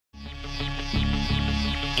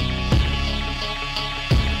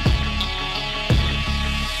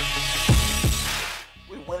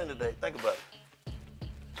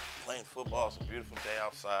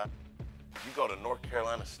outside. You go to North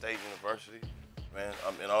Carolina State University, man,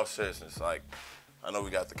 in all seriousness, like, I know we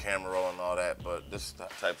got the camera rolling and all that, but this is the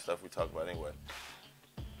type of stuff we talk about anyway.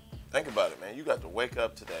 Think about it, man. You got to wake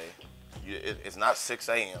up today. It's not 6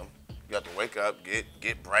 a.m. You got to wake up,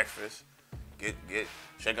 get breakfast,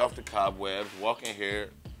 shake off the cobwebs, walk in here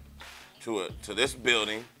to this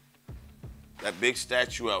building, that big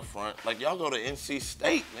statue out front. Like, y'all go to NC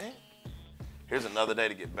State, man. Here's another day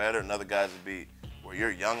to get better, another guys to be where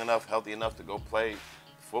you're young enough, healthy enough to go play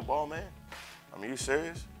football, man. I mean, you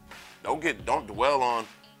serious? Don't dwell on,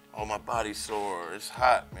 oh, my body's sore, it's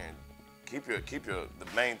hot, man. Keep the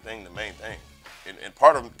main thing the main thing. And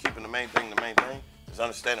part of keeping the main thing is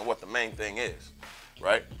understanding what the main thing is,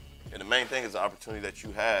 right? And the main thing is the opportunity that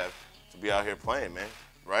you have to be out here playing, man,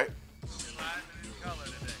 right? You're live and in color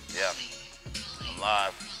today. Yeah, I'm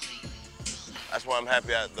live. That's why I'm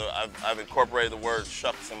happy I've incorporated the word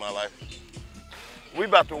shucks in my life. We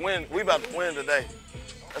about to win today.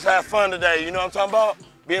 Let's have fun today, you know what I'm talking about?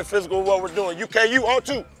 Being physical with what we're doing. UKU on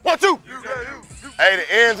 2. 1, 2. UKU. Hey,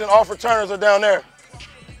 the ends and off returners are down there.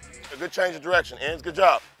 A good change of direction. Ends, good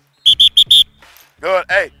job. Good.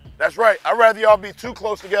 Hey, that's right. I'd rather y'all be too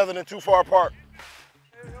close together than too far apart.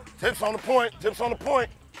 Tips on the point. Tips on the point.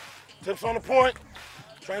 Tips on the point.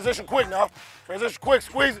 Transition quick now. Transition quick.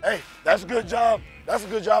 Squeeze it. Hey, that's a good job. That's a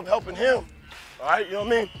good job helping him. All right, you know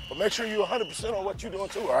what I mean? But make sure you're 100% on what you're doing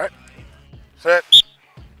too, all right? Set.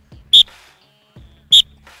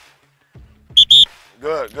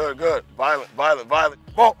 Good, good, good. Violent, violent,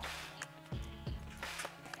 violent. Ball.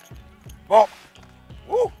 Ball.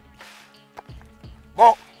 Woo.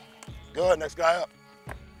 Ball. Good, next guy up.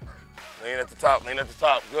 Lean at the top, lean at the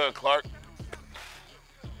top. Good, Clark.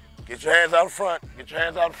 Get your hands out in front. Get your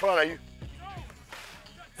hands out in front of you.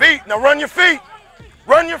 Feet, now run your feet.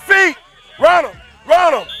 Run your feet. Run them,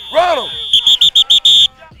 run them, run them.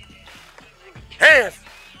 Hands.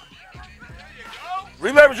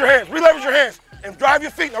 Re-leverage your hands, re-leverage your hands. And drive your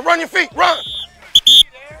feet. Now run your feet. Run.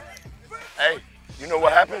 Hey, you know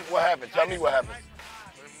what happened? What happened? Tell me what happened.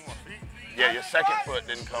 Yeah, your second foot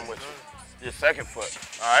didn't come with you. Your second foot.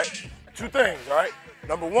 All right? 2 things, all right?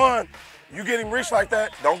 Number 1, you get him reach like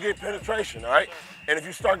that, don't get penetration, all right? And if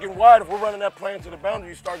you start getting wide, if we're running that play into the boundary,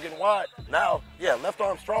 you start getting wide. Now, yeah, left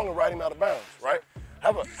arm strong and right him out of bounds, right?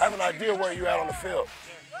 Have an idea where you at on the field.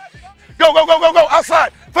 Go, go, go, go, go.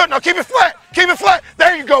 Outside. Foot. Now keep it flat. Keep it flat.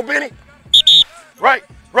 There you go, Benny. Right,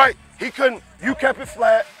 right. He couldn't. You kept it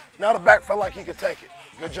flat. Now the back felt like he could take it.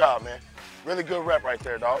 Good job, man. Really good rep right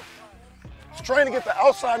there, dog. He's trying to get the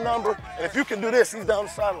outside number, and if you can do this, he's down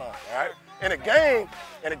the sideline, all right? In a game,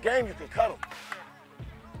 you can cut him.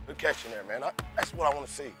 Good catch in there, man. That's what I want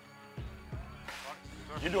to see.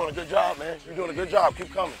 You're doing a good job, man. You're doing a good job.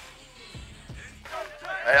 Keep coming.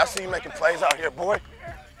 Hey, I see you making plays out here, boy.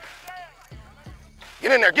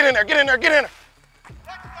 Get in there, get in there, get in there, get in there.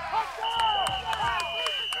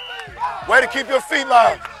 Way to keep your feet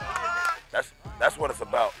live. That's what it's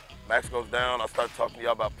about. Max goes down, I'll start talking to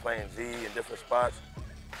y'all about playing Z in different spots.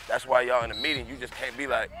 That's why y'all in the meeting, you just can't be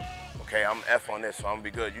like, okay, I'm F on this, so I'm gonna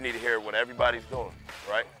be good. You need to hear what everybody's doing,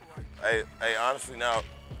 right? Hey, honestly now,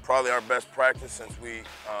 probably our best practice since we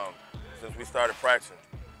started practicing.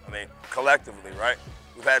 I mean, collectively, right?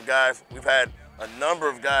 We've had a number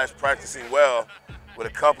of guys practicing well with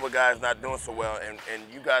a couple of guys not doing so well, and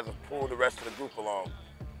you guys have pulled the rest of the group along.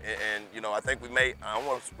 And you know, I think we may, I don't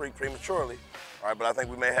want to speak prematurely, all right, but I think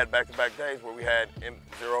we may have had back-to-back days where we had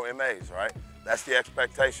 0 MAs, all right? That's the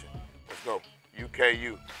expectation. Let's go.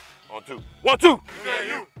 UKU. On 2. 1, 2.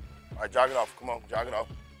 UKU. All right, jog it off. Come on, jog it off.